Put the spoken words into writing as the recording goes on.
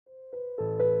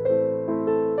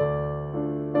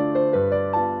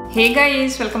Hey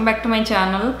guys, welcome back to my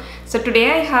channel. So today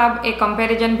I have a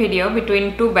comparison video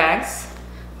between two bags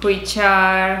which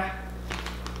are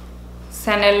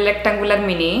Chanel rectangular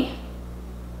mini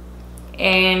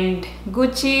and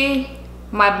Gucci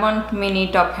Marmont mini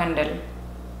top handle.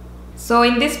 So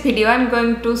in this video I'm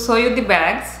going to show you the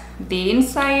bags, the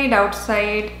inside,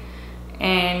 outside,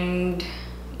 and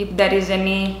if there is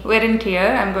any wear and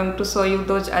tear I'm going to show you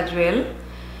those as well.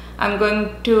 I'm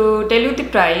going to tell you the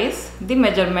price, the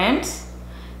measurements,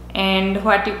 and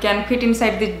what you can fit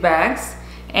inside these bags,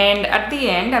 and at the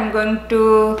end I'm going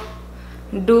to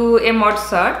do a mod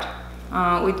shot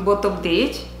with both of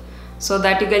these so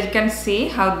that you guys can see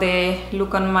how they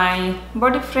look on my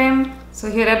body frame.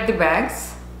 So here are the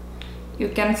bags. You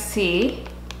can see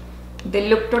they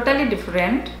look totally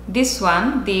different. This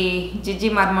one, the Gigi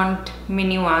Marmont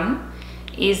mini one,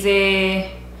 is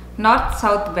a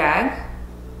north-south bag.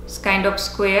 It's kind of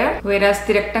square, whereas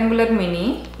the rectangular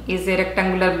mini is a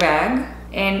rectangular bag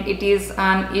and it is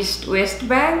an east-west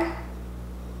bag.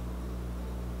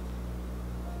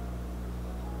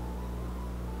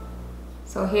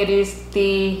 So here is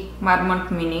the Marmont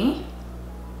mini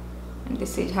and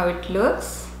this is how it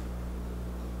looks.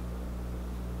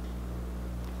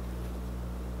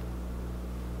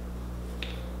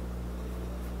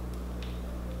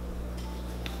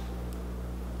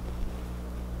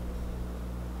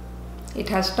 It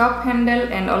has top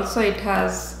handle and also it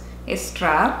has a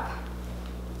strap,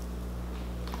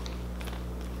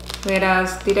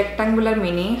 whereas the rectangular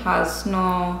mini has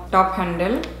no top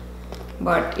handle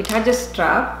but it has a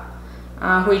strap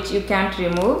which you can't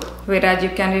remove, whereas you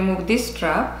can remove this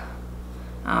strap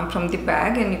from the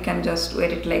bag and you can just wear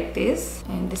it like this.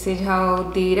 And this is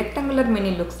how the rectangular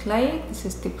mini looks like. This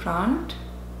is the front,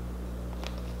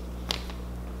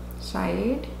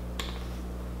 side,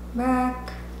 back,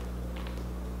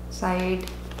 side,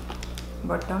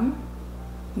 bottom.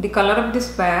 The color of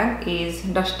this bag is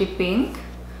dusty pink,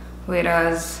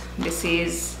 whereas this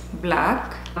is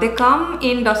black. They come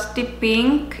in dusty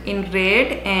pink, in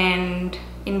red, and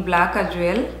in black as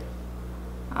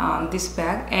well, this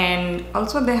bag, and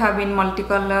also they have in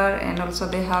multicolor, and also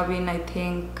they have in, I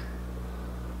think,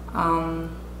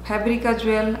 fabric as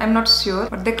well. I'm not sure,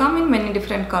 but they come in many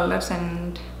different colors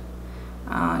and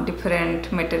different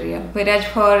material. Whereas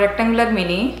for rectangular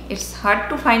mini, it's hard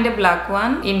to find a black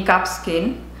one in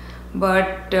calfskin,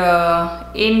 but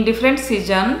in different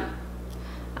season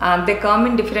they come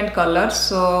in different colors.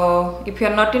 So if you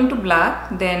are not into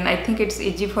black, then I think it's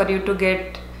easy for you to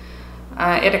get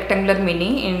a rectangular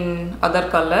mini in other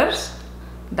colors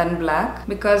than black,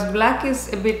 because black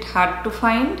is a bit hard to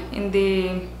find in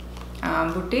the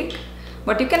boutique,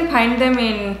 but you can find them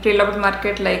in pre-loved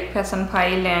market like Fashion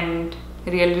File and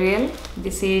Real.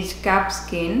 This is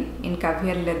calfskin in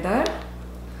caviar leather,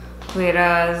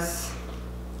 whereas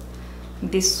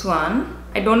this one,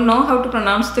 I don't know how to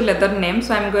pronounce the leather name,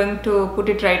 so I'm going to put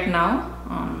it right now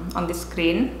on the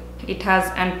screen. It has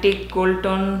antique gold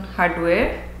tone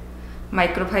hardware,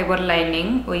 microfiber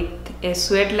lining with a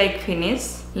suede-like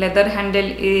finish. Leather handle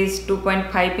is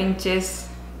 2.5 inches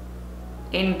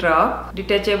in drop,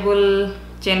 detachable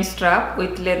chain strap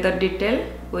with leather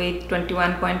detail with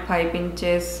 21.5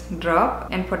 inches drop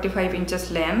and 45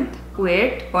 inches length.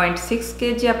 Weight 0.6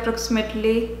 kg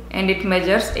approximately, and it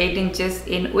measures 8 inches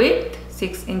in width,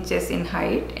 6 inches in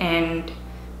height, and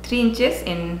 3 inches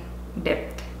in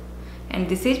depth. And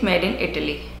this is made in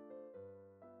Italy.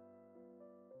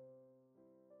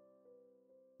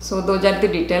 So those are the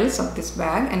details of this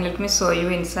bag, and let me show you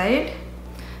inside.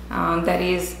 There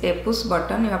is a push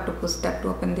button. You have to push that to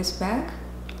open this bag.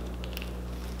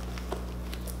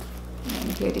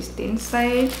 And here is the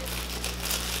inside.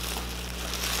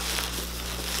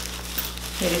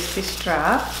 Here is the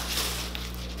strap.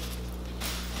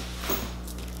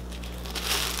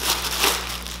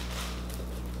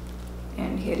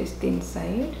 And here is the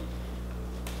inside.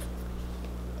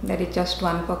 There is just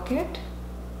one pocket.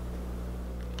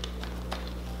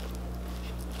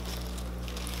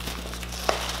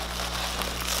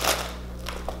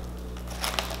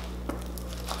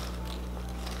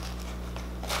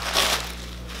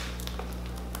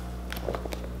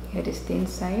 Here is the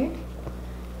inside.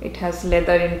 It has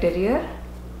leather interior.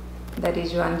 There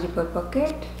is one zipper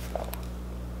pocket,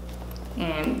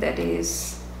 and there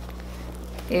is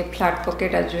a flat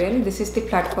pocket as well. This is the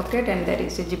flat pocket, and there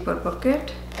is a zipper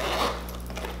pocket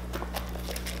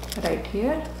right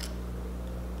here.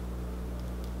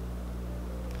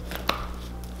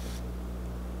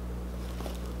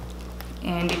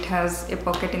 And it has a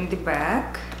pocket in the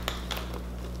back,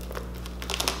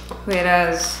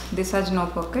 whereas this has no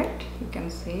pocket, you can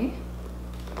see.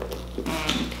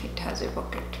 and it has a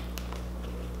pocket.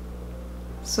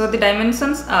 So the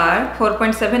dimensions are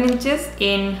 4.7 inches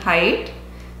in height,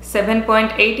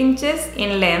 7.8 inches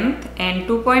in length and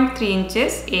 2.3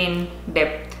 inches in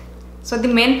depth. So the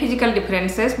main physical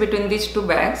differences between these two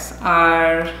bags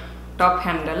are top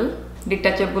handle,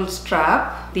 detachable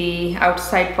strap, the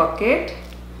outside pocket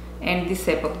and the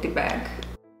shape of the bag.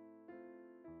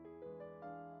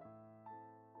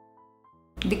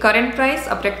 The current price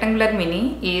of rectangular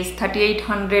mini is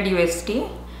 3800 USD,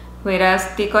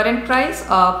 whereas the current price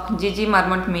of GG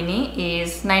Marmont mini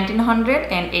is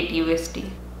 1908 USD.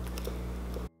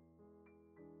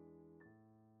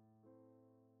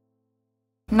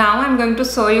 Now I'm going to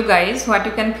show you guys what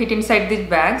you can fit inside these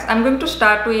bags. I'm going to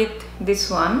start with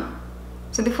this one.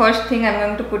 So the first thing I'm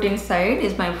going to put inside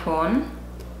is my phone,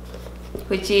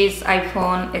 which is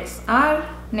iPhone XR.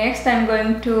 Next I'm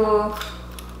going to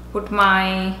put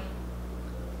my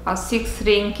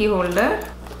 6-ring key holder.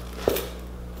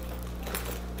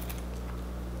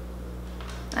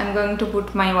 I'm going to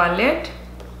put my wallet.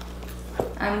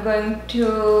 I'm going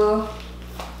to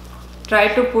try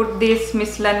to put this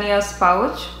miscellaneous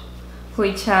pouch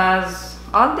which has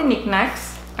all the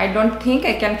knickknacks. I don't think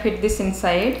I can fit this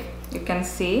inside, you can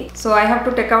see. So I have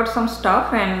to take out some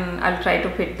stuff and I'll try to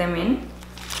fit them in.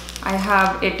 I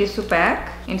have a tissue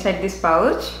pack inside this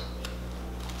pouch.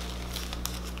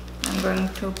 I'm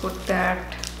going to put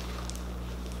that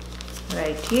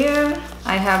right here.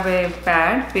 I have a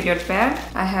pad, period pad.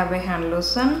 I have a hand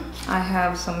lotion. I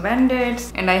have some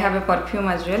band-aids and I have a perfume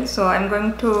as well. So I'm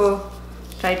going to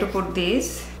try to put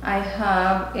this. I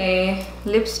have a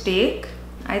lipstick.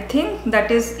 I think that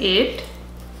is it.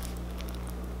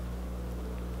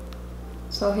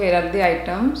 So here are the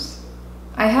items.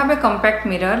 I have a compact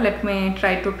mirror. Let me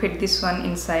try to fit this one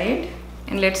inside.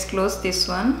 And let's close this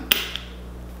one.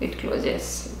 It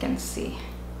closes, you can see.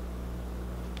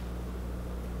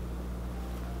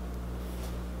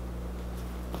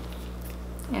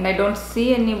 And I don't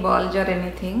see any bulge or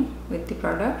anything with the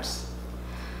products.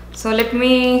 So let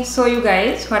me show you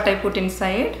guys what I put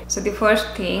inside. So the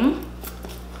first thing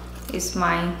is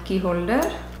my key holder,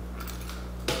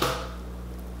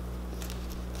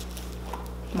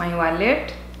 my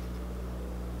wallet,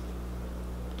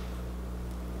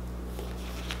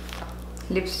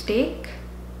 lipstick,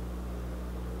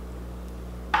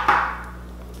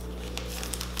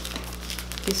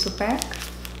 tissue pack,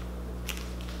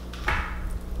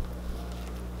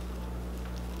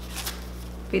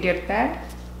 period pad,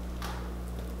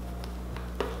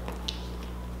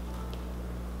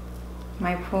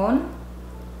 my phone,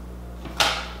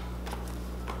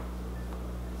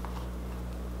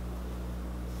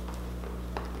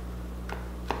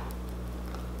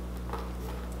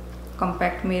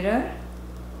 compact mirror,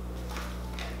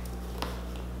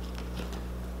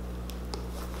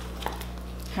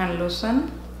 hand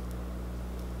lotion,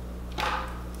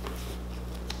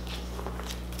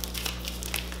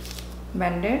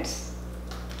 band-aids,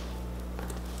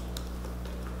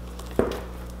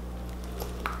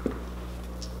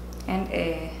 and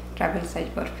a travel size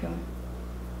perfume.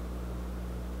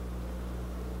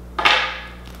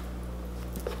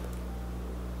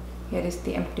 Here is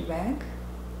the empty bag.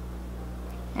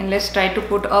 And let's try to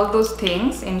put all those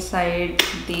things inside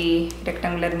the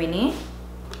rectangular mini.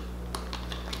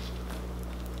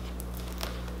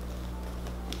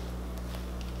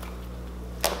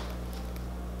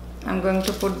 I'm going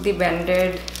to put the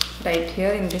band-aid right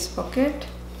here in this pocket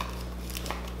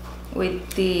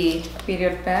with the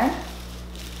period pad.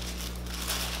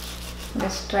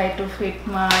 Let's try to fit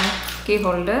my key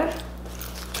holder,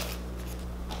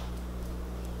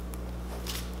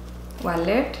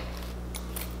 wallet,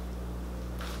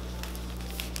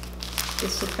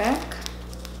 tissue pack,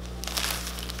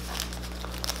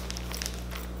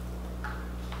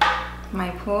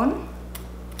 my phone,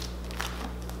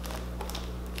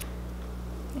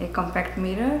 a compact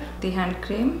mirror, the hand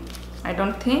cream. I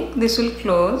don't think this will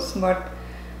close, but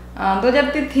those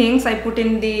are the things I put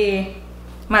in the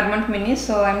Marmont mini,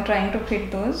 so I'm trying to fit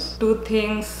those. Two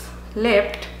things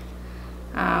left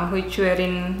which were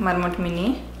in Marmont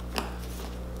mini.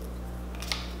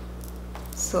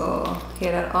 So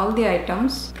here are all the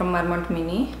items from Marmont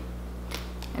mini,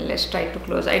 and let's try to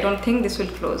close. I don't think this will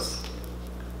close.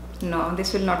 No,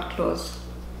 this will not close.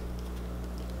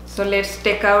 So let's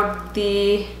take out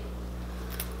the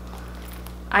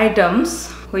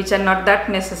items which are not that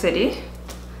necessary.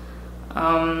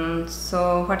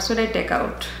 So what should I take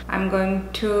out? I'm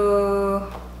going to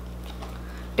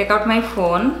take out my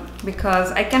phone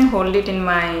because I can hold it in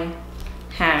my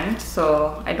hand,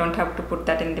 so I don't have to put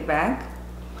that in the bag.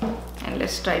 And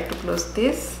let's try to close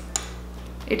this.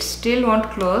 it still won't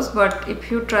close, but if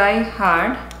you try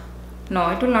hard, no,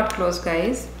 it will not close,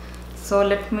 guys. So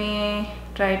let me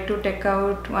try to take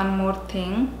out one more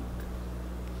thing.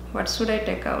 What should I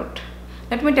take out?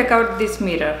 Let me take out this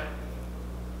mirror,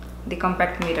 the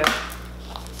compact mirror,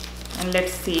 and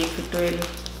let's see if it will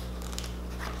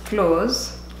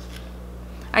close.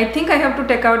 I think I have to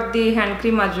take out the hand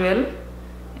cream as well,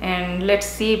 and let's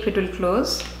see if it will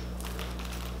close.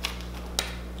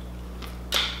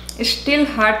 It's still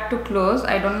hard to close,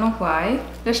 I don't know why.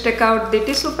 Let's take out the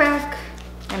tissue pack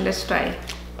and let's try.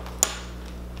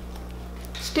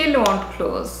 Still won't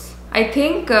close. I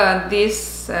think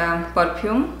this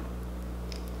perfume,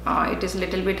 it is a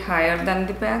little bit higher than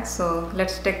the pack, so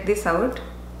let's take this out.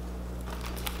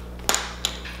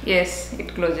 Yes,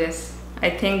 it closes. I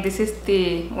think this is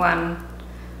the one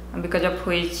because of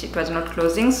which it was not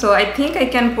closing. So I think I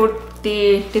can put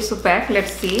the tissue pack.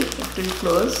 Let's see if it will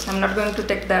close. I'm not going to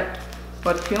take that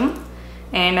perfume,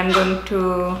 and I'm going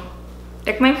to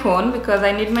take my phone because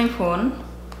I need my phone,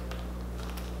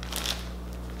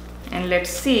 and let's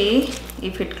see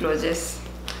if it closes.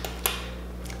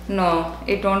 No,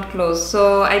 it won't close.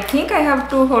 So I think I have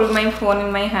to hold my phone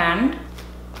in my hand.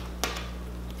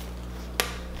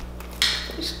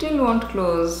 It still won't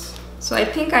close. So I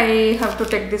think I have to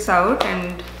take this out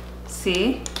and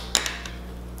see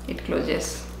it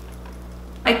closes.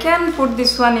 I can put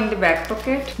this one in the back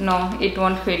pocket. No, it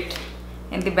won't fit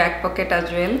in the back pocket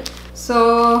as well.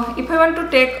 So if I want to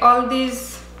take all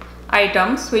these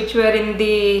items which were in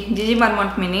the Gigi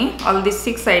Marmont Mini, all these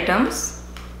 6 items,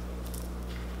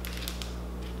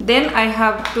 then I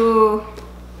have to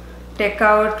take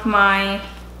out my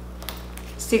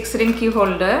 6-ring key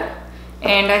holder,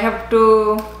 and I have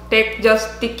to take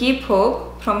just the key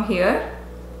fob from here.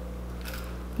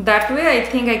 That way I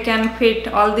think I can fit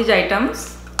all these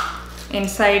items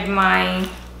inside my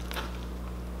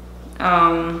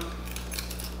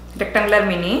rectangular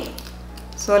mini.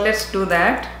 So let's do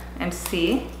that and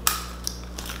see.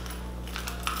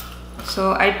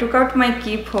 So I took out my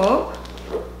key fob.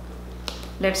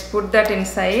 Let's put that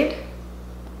inside.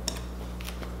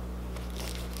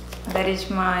 There is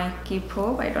my key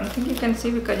fob. I don't think you can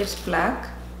see because it's black.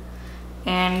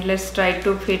 And let's try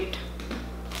to fit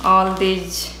all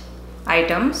these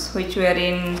items which were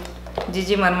in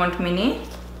Gigi Marmont Mini.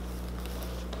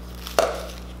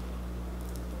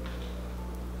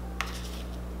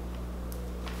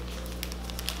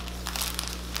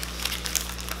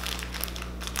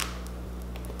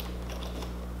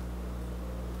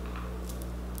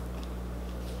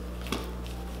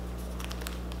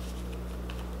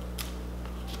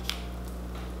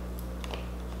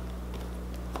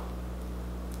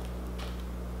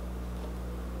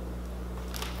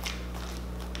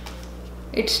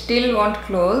 It still won't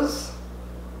close,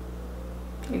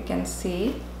 you can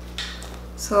see.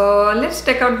 So let's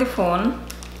take out the phone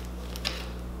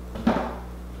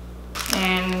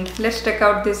and let's take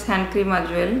out this hand cream as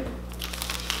well,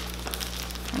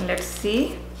 and let's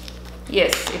see.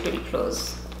 Yes, it will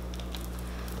close.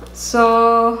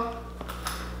 So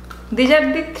these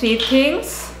are the 3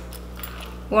 things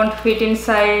won't fit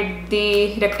inside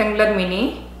the rectangular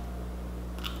mini,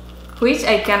 which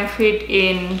I can fit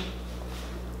in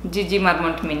Gigi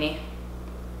Marmont Mini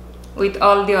with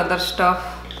all the other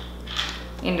stuff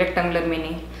in rectangular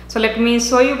mini. So let me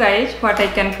show you guys what I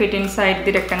can fit inside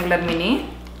the rectangular mini.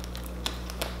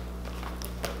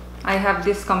 I have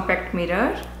this compact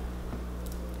mirror,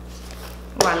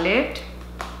 wallet,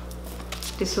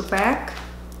 tissue pack,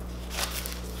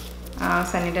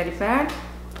 sanitary pad,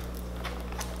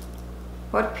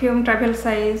 perfume travel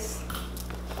size,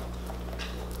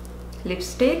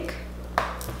 lipstick,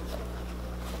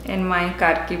 and my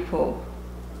car key fob.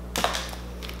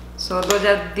 So those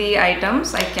are the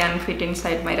items I can fit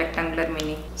inside my rectangular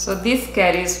mini. So this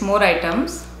carries more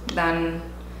items than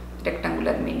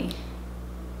rectangular mini.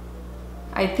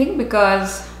 I think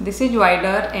because this is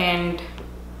wider and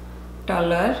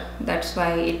taller, that's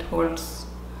why it holds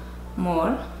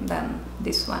more than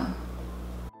this one.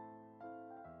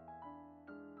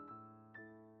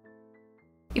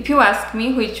 If you ask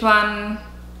me which one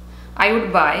I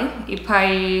would buy, if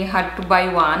I had to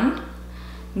buy one,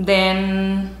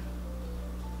 then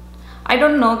I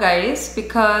don't know guys,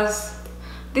 because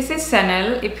this is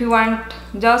Chanel. If you want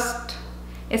just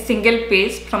a single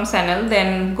piece from Chanel,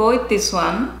 then go with this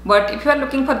one. But if you are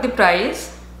looking for the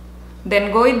price,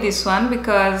 then go with this one,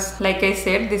 because like I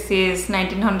said, this is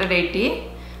 1980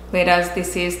 whereas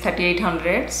this is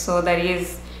 3800, so there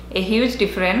is a huge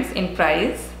difference in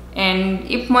price. And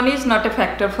if money is not a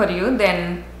factor for you,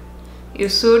 then you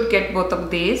should get both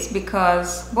of these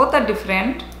because both are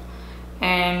different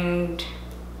and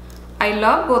I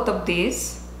love both of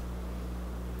these,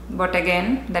 but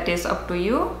again that is up to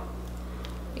you.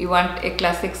 You want a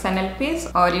classic Chanel piece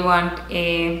or you want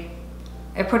a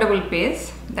affordable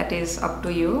piece, that is up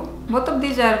to you. Both of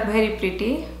these are very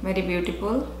pretty, very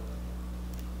beautiful.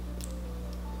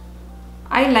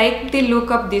 I like the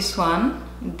look of this one,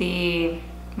 the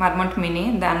Marmont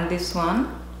Mini, than this one.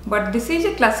 But this is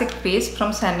a classic piece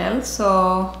from Chanel,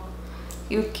 so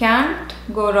you can't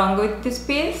go wrong with this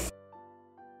piece.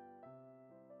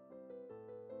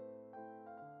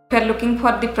 If you are looking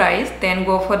for the price, then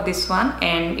go for this one,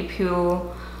 and if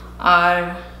you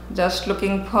are just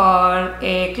looking for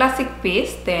a classic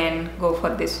piece, then go for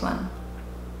this one.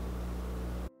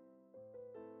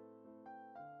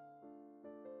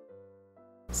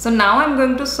 So now I'm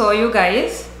going to show you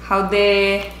guys how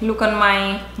they look on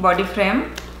my body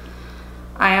frame.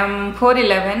 I am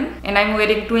 4'11" and I'm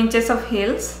wearing 2 inches of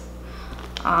heels.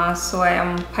 So I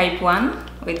am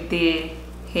 5'1" with the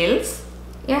heels.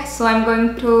 Yeah, so I'm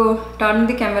going to turn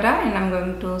the camera and I'm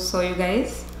going to show you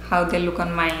guys how they look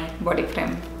on my body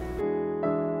frame.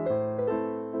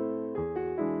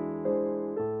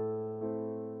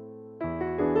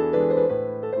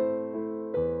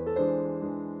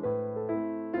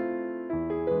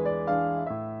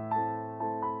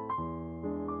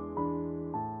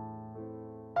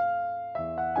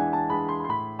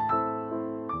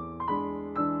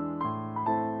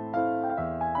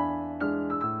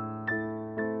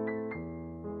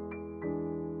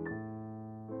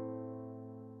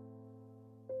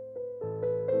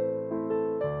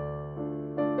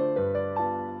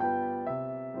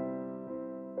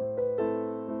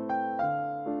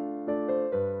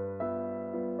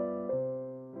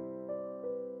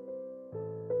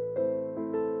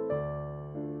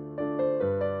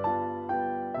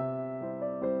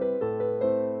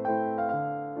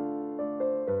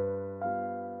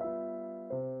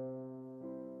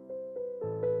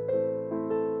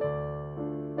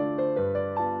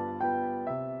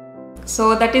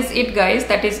 So that is it guys,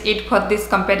 that is it for this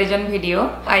comparison video.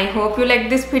 I hope you liked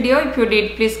this video. If you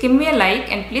did, please give me a like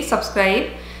and please subscribe.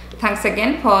 Thanks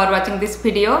again for watching this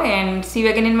video and see you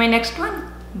again in my next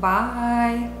one.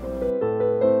 Bye.